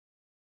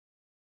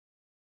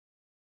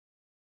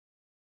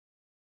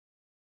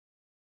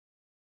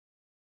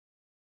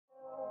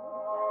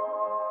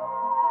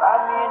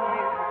watching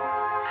you,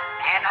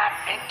 and I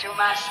think to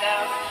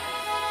myself,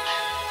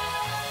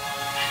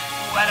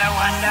 what a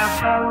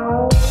wonderful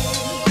world.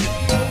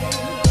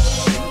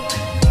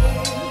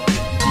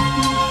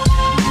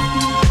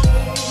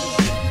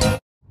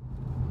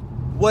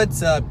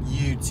 What's up,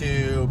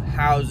 YouTube?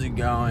 How's it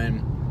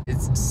going?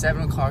 It's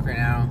 7 o'clock right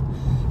now.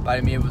 About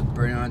to meet up with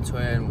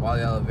Montoya and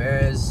WALLY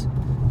Oliveras.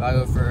 About to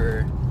go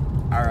for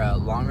our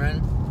long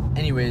run.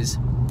 Anyways,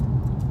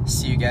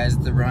 see you guys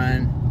at the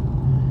run.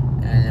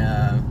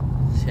 And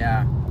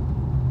yeah.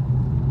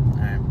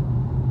 Alright.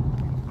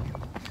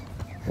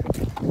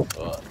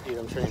 Oh, dude,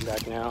 I'm turning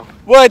back now.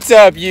 What's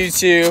up,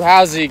 YouTube?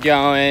 How's it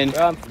going?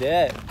 Bro, I'm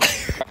dead.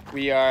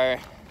 We are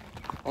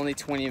only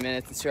 20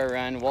 minutes into our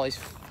run. Wally's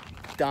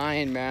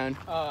dying, man.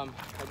 I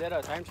did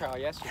a time trial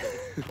yesterday.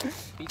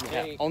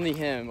 Yeah, only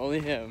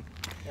him.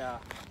 Yeah.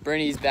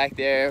 Bernie's back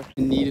there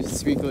in need of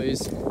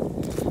sprinklers.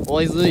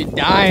 Wally's literally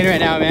dying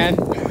right now, man.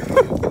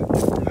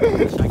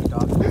 Shaggy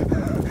dog.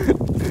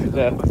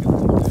 Yeah.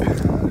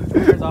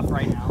 Turns off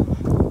right now.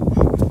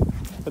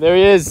 But there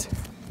he is,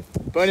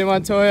 Bernie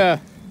Montoya.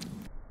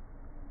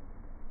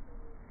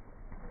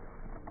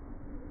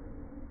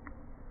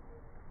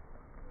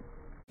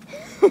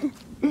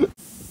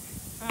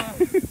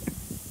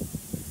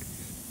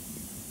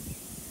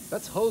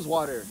 That's hose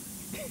water.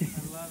 I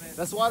love it.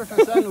 That's water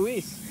from San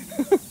Luis.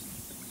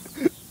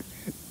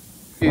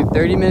 Dude,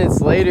 30 minutes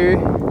later.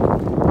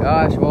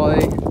 Gosh,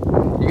 Wally,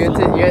 you get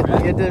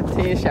to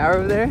take a shower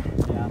over there?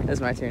 Yeah. That's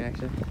my turn,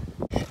 actually.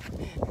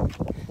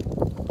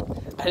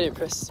 I didn't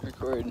press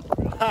record.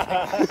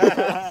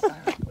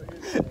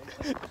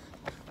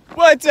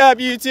 What's up,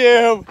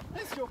 YouTube?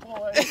 Let's go,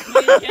 boy.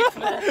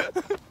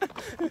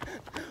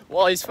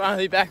 Wally's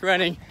finally back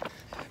running.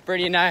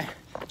 Bernie and I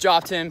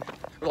dropped him.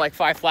 We're like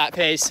 5 flat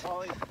pace.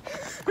 Wally,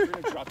 we're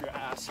gonna drop your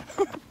ass.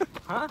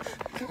 Huh?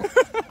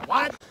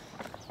 What?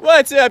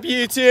 What's up,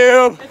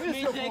 YouTube?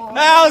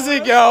 How's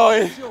it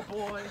going? It's your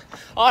boy.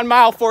 On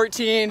mile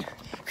 14,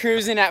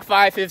 cruising at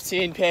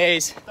 5:15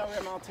 pace. I thought we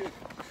were mile 2.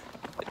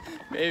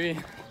 Maybe.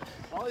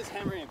 Wally's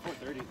hammering at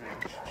 4:30 now.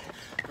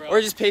 Bro.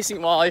 We're just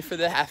pacing Wally for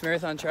the half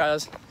marathon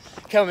trials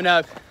coming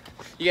up.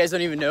 You guys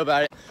don't even know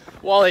about it.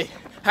 Wally,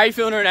 how you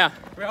feeling right now?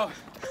 Bro,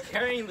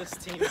 carrying this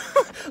team.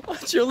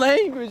 What's your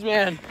language,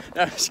 man?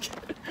 No, I'm just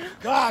kidding.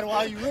 God,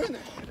 Wally, you ruined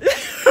it.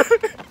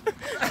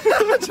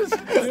 Just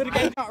do it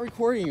again. Not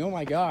recording. Oh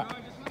my god.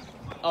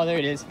 Oh, there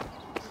it is.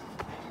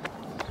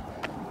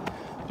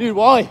 Dude,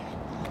 Wally,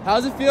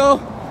 how's it feel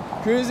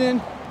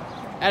cruising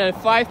at a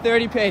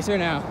 5:30 pace right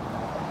now?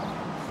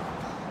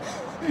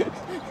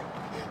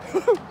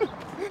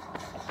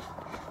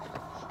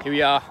 Here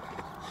we are,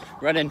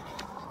 running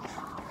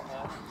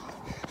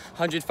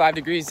 105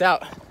 degrees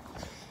out,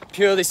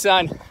 purely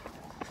sun.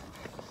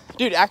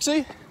 Dude,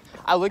 actually,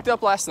 I looked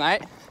up last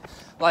night,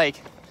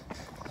 like,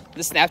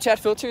 the Snapchat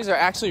filters are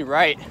actually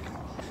right.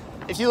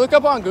 If you look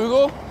up on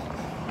Google,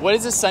 what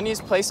is the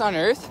sunniest place on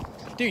Earth?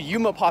 Dude,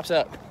 Yuma pops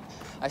up,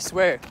 I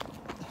swear.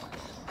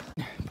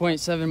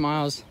 0.7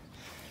 miles.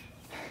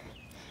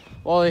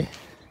 Wally,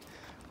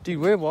 dude,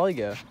 where'd Wally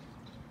go?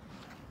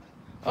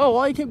 Oh,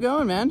 Wally kept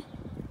going, man.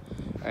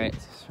 All right,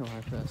 so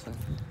hard for us then.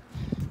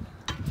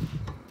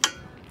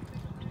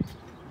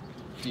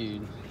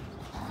 Dude.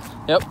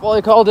 Yep,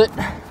 Wally called it.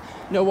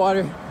 No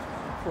water.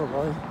 Poor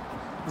Wally.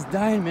 He's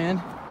dying,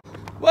 man.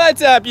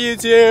 What's up,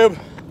 YouTube?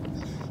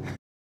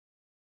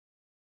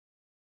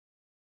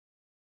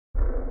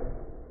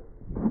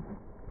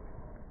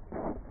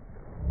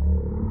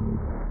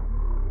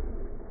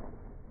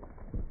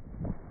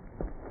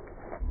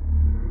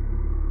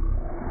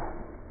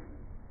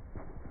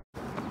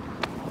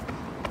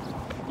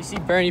 You see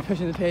Bernie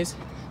pushing the pace,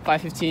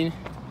 5:15.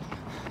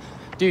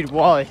 Dude,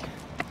 Wally,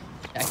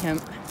 I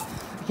can't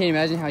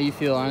imagine how you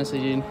feel, honestly,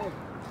 dude.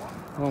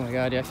 Oh my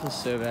god, dude, I feel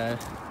so bad.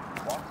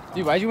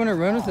 Dude, why'd you want to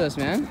run with us,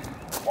 man?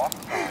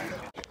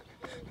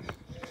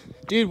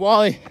 Dude,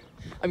 Wally,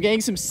 I'm getting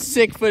some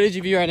sick footage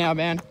of you right now,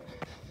 man.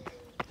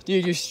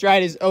 Dude, your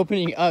stride is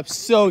opening up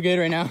so good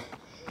right now.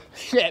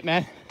 Shit,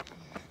 man.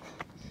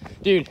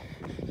 Dude,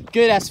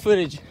 good ass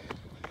footage.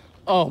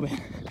 Oh,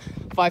 man.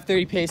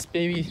 5:30 pace,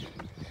 baby.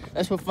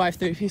 That's what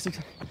 5:30 pace looks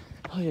like.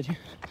 Oh, yeah, dude.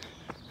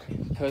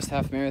 Post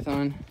half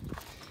marathon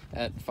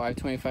at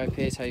 5:25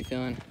 pace. How you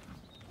feeling?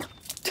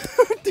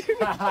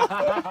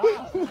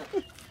 How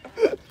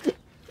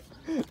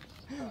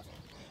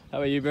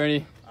about you,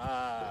 Bernie?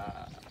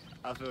 I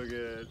feel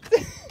good.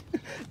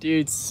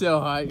 Dude, so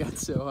hot. It got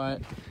so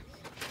hot.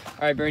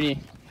 All right, Bernie.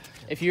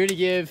 If you were to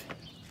give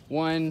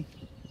one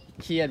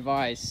key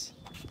advice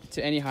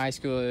to any high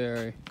school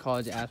or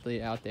college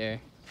athlete out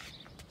there,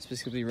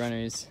 specifically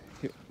runners,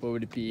 what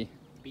would it be?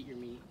 Beat your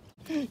meat.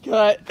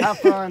 Cut. Have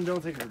fun,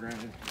 don't take it for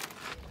granted.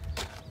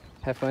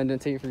 Have fun,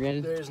 don't take it for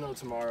granted. There is no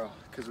tomorrow,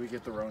 because we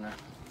get the Rona.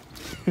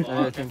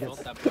 Everything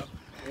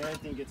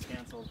Everything gets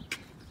canceled.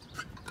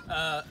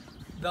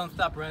 Don't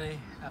stop running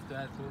after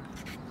high school.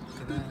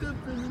 You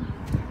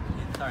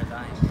start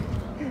dying.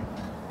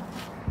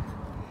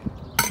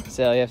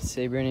 So all you have to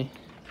say, Bernie?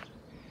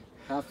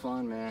 Have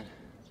fun, man.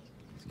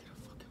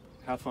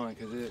 have fun,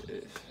 because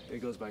it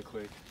goes by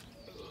quick.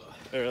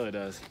 It really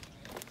does.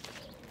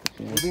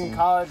 Yeah, You'll be in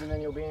college, and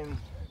then you'll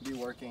be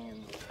working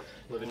and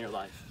living your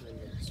life.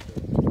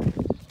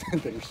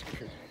 Then you're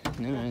screwed.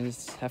 No, man,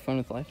 just have fun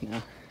with life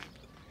now.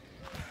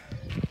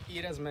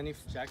 Eat as many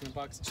Jack in the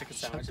Box chicken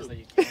sandwiches that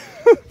you can.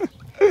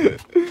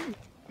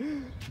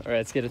 All right,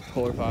 let's get a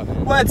polar pop,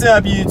 man. What's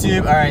up,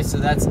 YouTube? All right, so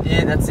that's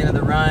it. That's the end of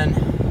the run.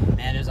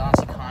 Man, it was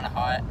honestly kind of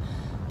hot,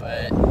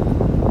 but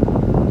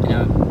you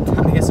know,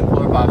 time to get some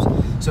polar pops.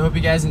 So I hope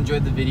you guys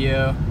enjoyed the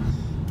video.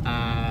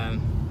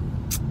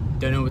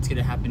 Don't know what's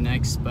gonna happen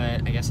next,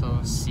 but I guess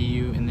I'll see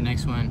you in the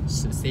next one.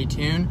 So stay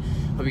tuned.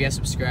 Hope you guys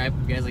subscribe.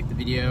 Hope you guys like the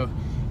video,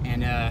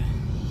 and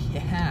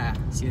yeah,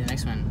 see you in the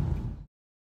next one.